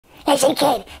Listen,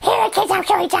 kid, here at KidTime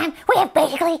StoryTime, we have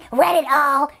basically read it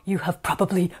all. You have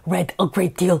probably read a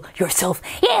great deal yourself.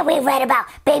 Yeah, we've read about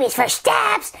baby's first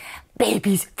steps,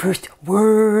 Baby's first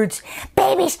words,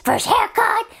 baby's first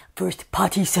haircut, first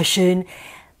potty session.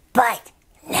 but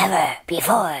never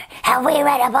before have we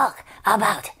read a book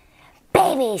about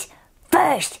baby's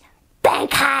first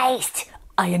bank heist.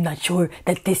 I am not sure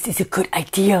that this is a good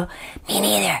idea. Me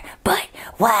neither, but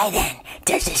why then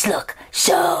does this look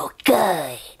so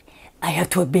good? I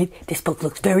have to admit, this book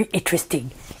looks very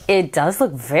interesting. It does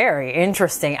look very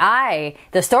interesting. I,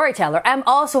 the storyteller, am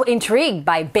also intrigued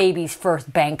by baby's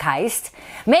first bank heist.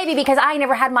 Maybe because I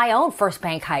never had my own first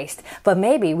bank heist, but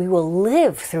maybe we will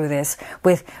live through this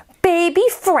with baby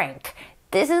Frank.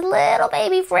 This is little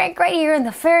baby Frank right here in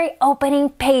the very opening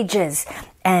pages.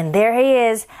 And there he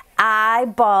is,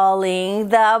 eyeballing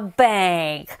the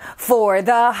bank for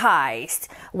the heist,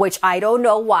 which I don't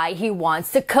know why he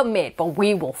wants to commit, but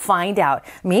we will find out.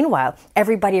 Meanwhile,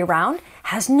 everybody around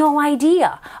has no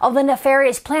idea of the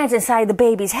nefarious plans inside the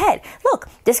baby's head. Look,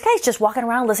 this guy's just walking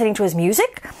around listening to his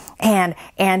music, and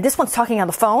this one's talking on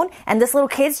the phone, and this little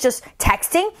kid's just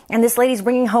texting, and this lady's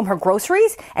bringing home her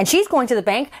groceries, and she's going to the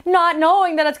bank not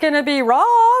knowing that it's going to be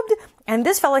robbed. And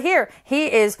this fella here,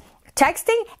 he is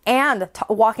texting and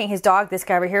walking his dog. This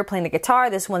guy over here playing the guitar.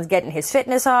 This one's getting his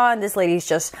fitness on. This lady's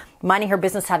just minding her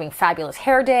business, having fabulous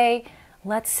hair day.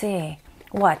 Let's see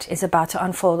what is about to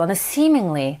unfold on a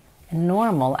seemingly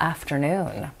normal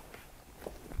afternoon.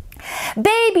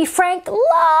 Baby Frank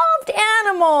loved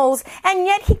animals, and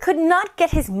yet he could not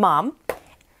get his mom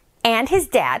and his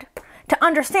dad to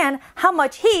understand how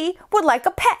much he would like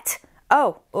a pet.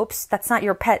 Oh, oops, that's not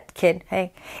your pet, kid.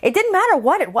 Hey, it didn't matter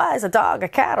what it was, a dog, a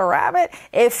cat, a rabbit.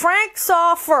 If Frank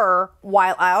saw fur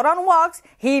while out on walks,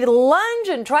 he'd lunge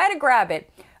and try to grab it.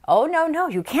 Oh, no,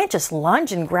 you can't just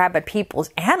lunge and grab at people's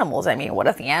animals. I mean, what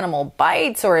if the animal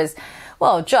bites or is,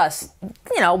 well, just,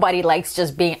 nobody likes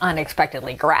just being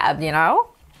unexpectedly grabbed,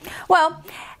 Well,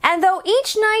 and though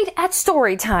each night at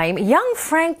story time, young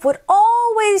Frank would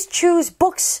always choose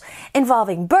books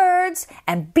involving birds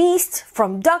and beasts,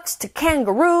 from ducks to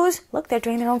kangaroos. Look, they're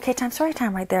doing their own KidTime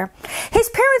StoryTime right there. His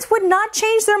parents would not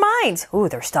change their minds. Ooh,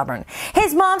 they're stubborn.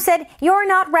 His mom said, "You're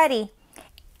not ready."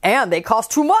 "And they cost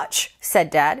too much,"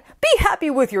 said Dad. "Be happy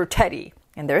with your Teddy."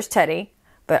 And there's Teddy.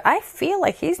 But I feel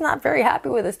like he's not very happy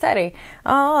with his Teddy.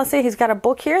 Oh, let's see, he's got a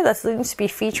book here that seems to be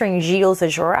featuring Gilles the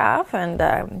giraffe, and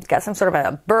got some sort of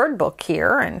a bird book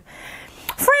here. And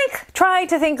Frank tried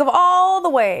to think of all the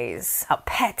ways a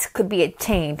pet could be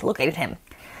attained. Look at him.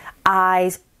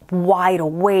 Eyes wide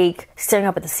awake, staring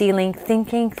up at the ceiling,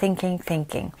 thinking.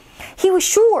 He was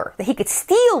sure that he could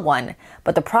steal one,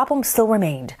 but the problem still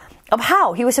remained of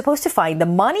how he was supposed to find the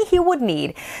money he would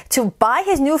need to buy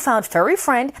his newfound furry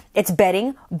friend its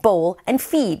bedding, bowl, and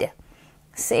feed.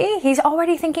 See, he's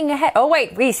already thinking ahead. Oh,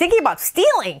 wait, he's thinking about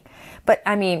stealing. But,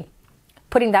 I mean,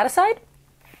 putting that aside,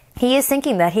 he is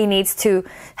thinking that he needs to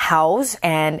house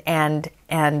and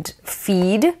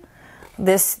feed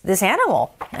this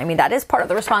animal. I mean, that is part of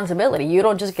the responsibility. You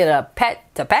don't just get a pet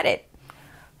to pet it.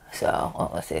 So,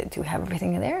 well, let's see, do we have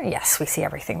everything in there? Yes, we see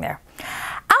everything there.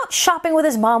 Out shopping with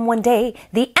his mom one day,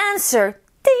 the answer,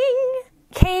 ding,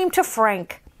 came to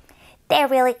Frank. There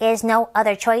really is no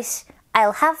other choice.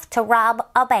 I'll have to rob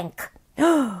a bank.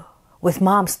 With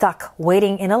Mom stuck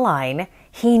waiting in a line,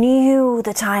 he knew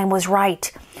the time was right.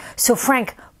 So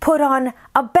Frank put on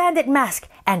a bandit mask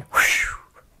and whoosh,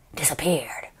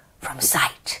 disappeared from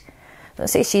sight.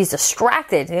 Let's see, she's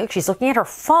distracted. She's looking at her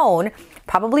phone,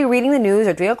 probably reading the news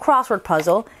or doing a crossword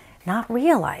puzzle, not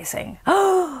realizing.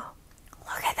 Oh,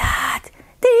 look at that.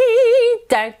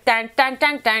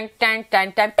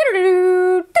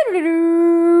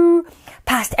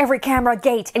 Past every camera,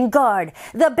 gate, and guard,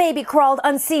 the baby crawled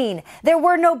unseen. There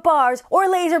were no bars or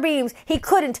laser beams he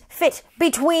couldn't fit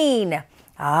between.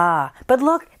 Ah, but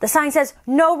look, the sign says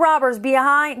no robbers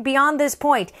beyond this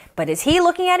point. But is he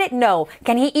looking at it? No.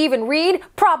 Can he even read?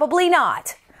 Probably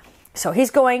not. So he's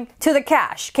going to the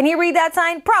cash. Can he read that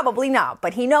sign? Probably not.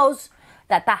 But he knows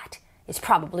that that is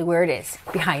probably where it is,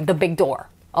 behind the big door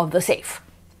of the safe.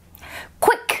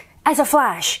 Quick as a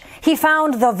flash, he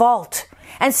found the vault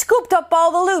and scooped up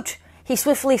all the loot. He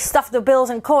swiftly stuffed the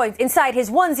bills and coins inside his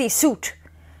onesie suit.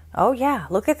 Oh yeah,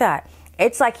 look at that.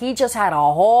 It's like he just had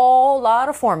a whole lot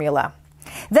of formula.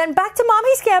 Then back to Mom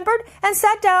he scampered and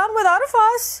sat down without a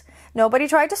fuss. Nobody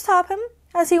tried to stop him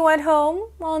as he went home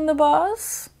on the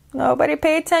bus. Nobody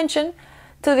paid attention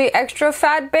to the extra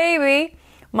fat baby.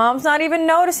 Mom's not even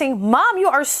noticing. Mom, you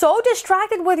are so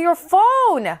distracted with your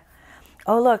phone.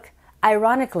 Oh, look,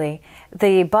 ironically,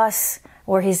 the bus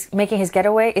where he's making his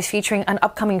getaway, is featuring an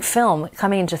upcoming film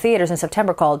coming into theaters in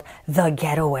September called The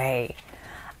Getaway.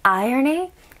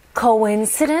 Irony?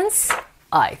 Coincidence?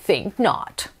 I think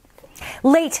not.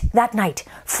 Late that night,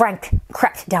 Frank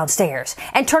crept downstairs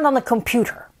and turned on the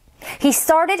computer. He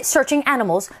started searching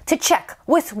animals to check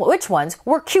which ones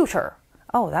were cuter.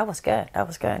 Oh, that was good. That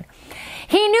was good.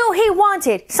 He knew he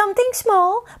wanted something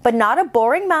small, but not a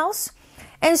boring mouse.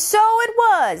 And so it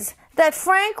was that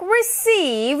Frank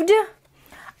received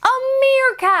a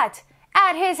meerkat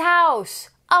at his house.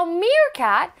 A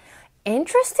meerkat?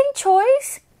 Interesting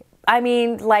choice. I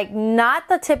mean, like, not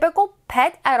the typical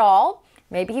pet at all.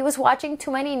 Maybe he was watching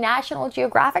too many National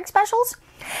Geographic specials.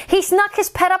 He snuck his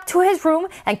pet up to his room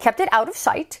and kept it out of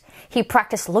sight. He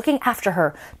practiced looking after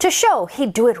her to show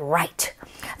he'd do it right.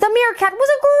 The meerkat was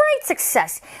a great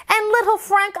success, and little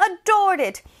Frank adored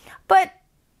it. But,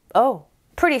 oh,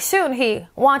 pretty soon he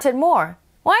wanted more.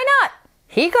 Why not?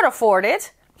 He could afford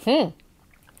it.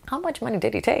 How much money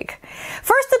did he take?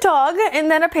 First a dog,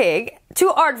 and then a pig, 2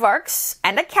 aardvarks,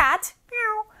 and a cat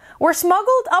were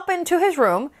smuggled up into his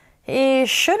room. He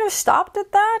should have stopped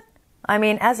at that. I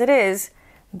mean, as it is,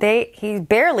 he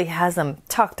barely has them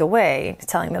tucked away. He's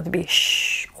telling them to be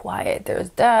shh, quiet. There's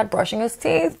Dad brushing his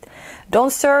teeth. Don't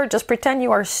stir, just pretend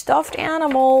you are stuffed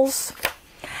animals.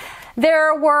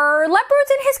 There were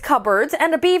leopards in his cupboards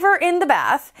and a beaver in the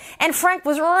bath, and Frank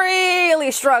was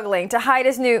really struggling to hide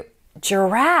his new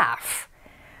giraffe.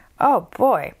 Oh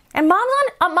boy. And mom's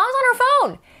on her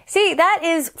phone. See, that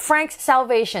is Frank's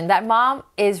salvation. That mom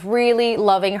is really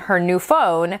loving her new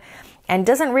phone and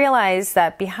doesn't realize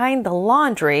that behind the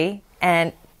laundry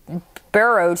and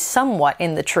burrowed somewhat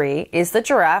in the tree is the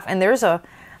giraffe, and is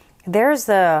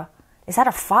that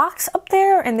a fox up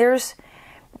there? And there's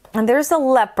the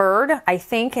leopard. I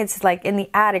think it's like in the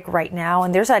attic right now.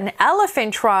 And there's an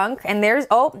elephant trunk, and there's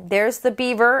the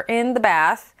beaver in the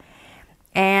bath.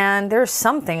 And there's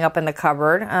something up in the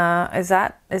cupboard. What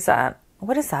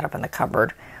is that up in the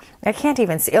cupboard? I can't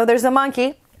even see. Oh, there's a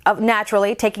monkey,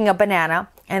 naturally taking a banana.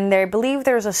 And I believe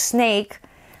there's a snake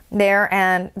there,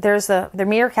 and there's the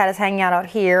meerkat is hanging out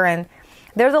here, and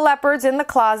there's the leopards in the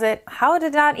closet. How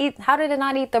did it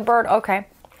not eat the bird? Okay.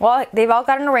 Well, they've all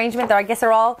got an arrangement there. I guess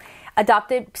they're all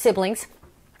adopted siblings.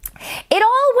 It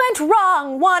all went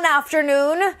wrong one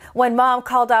afternoon when Mom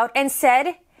called out and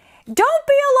said, "Don't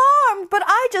be alarmed, but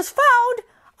I just found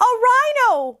a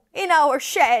rhino in our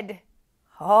shed."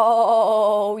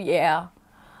 Oh, yeah.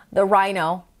 The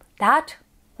rhino. That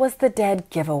was the dead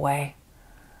giveaway.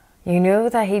 You knew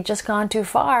that he'd just gone too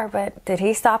far, but did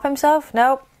he stop himself?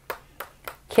 Nope.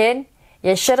 Kid,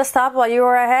 you should have stopped while you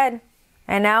were ahead.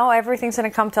 And now everything's going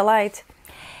to come to light.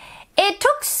 It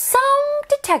took some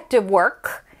detective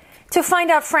work to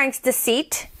find out Frank's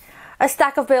deceit, a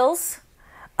stack of bills,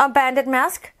 a bandit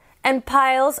mask, and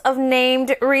piles of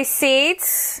named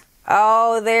receipts.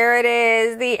 Oh, there it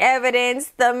is. The evidence,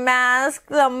 the mask,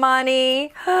 the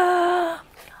money.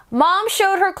 Mom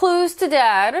showed her clues to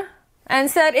Dad and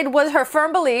said it was her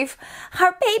firm belief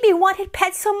our baby wanted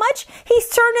pets so much he's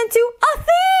turned into a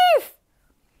thief.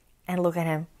 And look at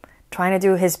him, trying to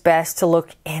do his best to look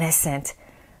innocent.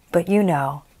 But you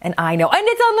know, and I know, and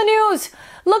it's on the news.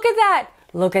 Look at that.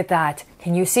 Look at that.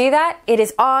 Can you see that? It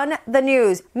is on the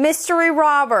news. Mystery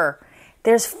robber.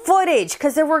 There's footage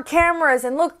because there were cameras,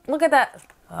 and look at that.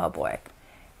 Oh boy.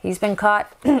 He's been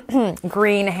caught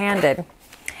green-handed.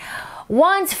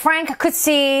 Once Frank could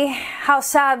see how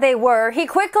sad they were, he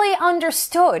quickly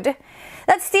understood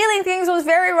that stealing things was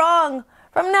very wrong.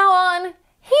 From now on,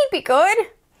 he'd be good.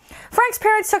 Frank's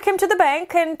parents took him to the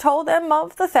bank and told them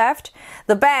of the theft.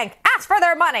 The bank asked for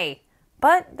their money,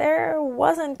 but there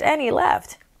wasn't any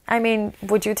left. I mean,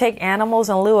 would you take animals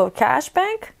in lieu of cash,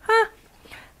 bank? Huh?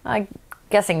 I'm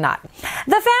guessing not.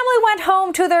 The family went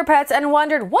home to their pets and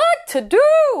wondered what to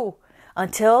do,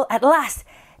 until at last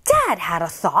Dad had a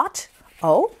thought.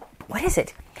 Oh, what is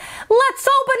it? Let's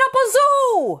open up a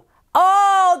zoo!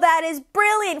 Oh, that is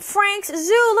brilliant. Frank's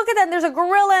zoo. Look at that. There's a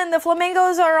gorilla and the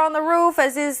flamingos are on the roof,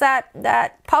 as is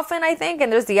that puffin, I think.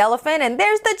 And there's the elephant, and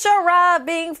there's the giraffe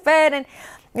being fed, and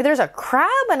there's a crab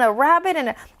and a rabbit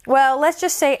and well, let's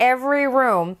just say every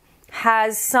room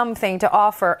has something to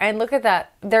offer. And look at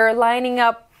that. They're lining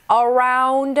up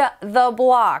around the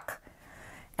block.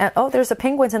 And oh, there's the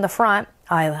penguins in the front.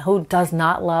 Who does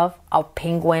not love a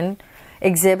penguin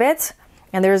exhibit?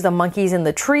 And there's the monkeys in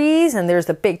the trees, and there's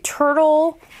the big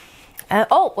turtle. And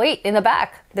oh, wait, in the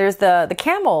back, there's the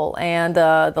camel and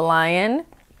the lion.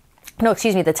 No,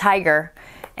 excuse me, the tiger.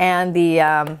 And the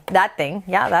that thing.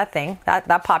 Yeah, that thing.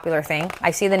 That popular thing.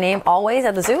 I see the name always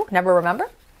at the zoo. Never remember.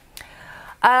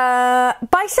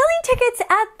 By selling tickets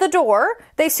at the door,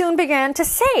 they soon began to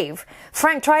save.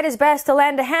 Frank tried his best to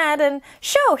lend a hand and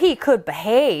show he could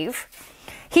behave.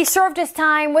 He served his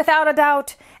time without a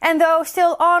doubt, and though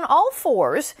still on all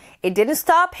fours, it didn't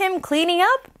stop him cleaning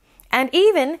up and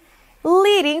even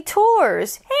leading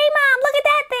tours. Hey, Mom, look at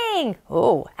that thing.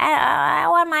 Oh, I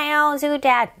want my own zoo,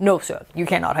 Dad. No, sir, you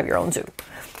cannot have your own zoo.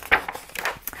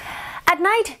 At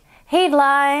night, he'd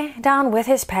lie down with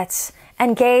his pets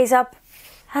and gaze up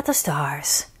at the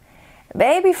stars.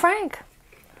 Baby Frank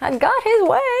had got his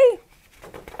way.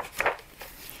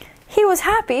 He was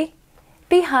happy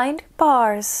behind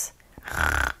bars.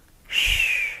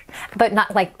 But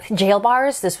not like jail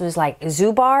bars. This was like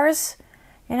zoo bars,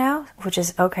 you know, which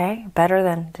is okay, better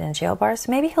than jail bars.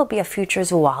 Maybe he'll be a future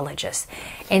zoologist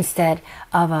instead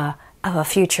of a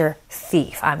future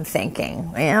thief, I'm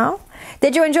thinking, you know?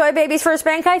 Did you enjoy Baby's First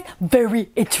Bank Heist? Very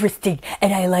interesting.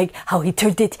 And I like how he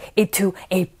turned it into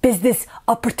a business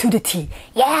opportunity.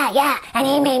 Yeah, and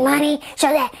he made money so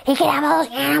that he could have all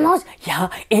those animals. Yeah,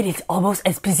 it is almost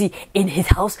as busy in his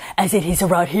house as it is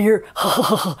around here.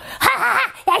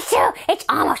 That's true. It's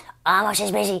almost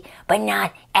as busy, but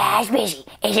not as busy.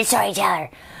 Is it, StoryTeller?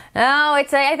 No, I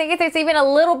think it's even a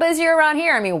little busier around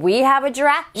here. I mean, we have a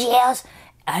giraffe. Yes.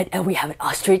 And we have an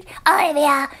ostrich.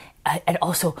 Olivia. And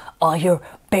also all your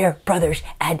bear brothers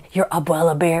and your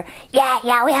abuela bear.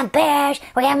 Yeah, we have bears,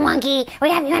 we have monkey, we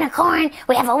have unicorn,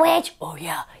 we have a witch. Oh,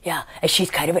 yeah, and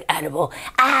she's kind of an animal.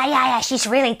 Yeah, she's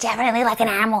really definitely like an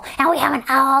animal. And we have an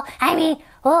owl. I mean,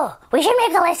 we should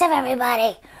make a list of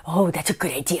everybody. Oh, that's a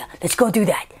good idea. Let's go do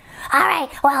that. All right,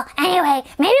 well, anyway,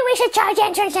 maybe we should charge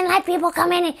entrance and let people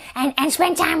come in and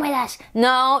spend time with us.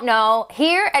 No.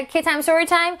 Here at KidTime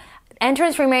StoryTime,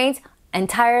 entrance remains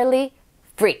entirely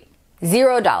free.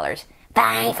 $0.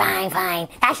 Fine.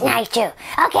 That's nice too.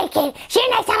 Okay, kid. See you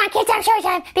next time on KidTime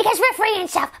StoryTime because we're free and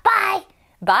stuff. Bye.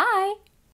 Bye.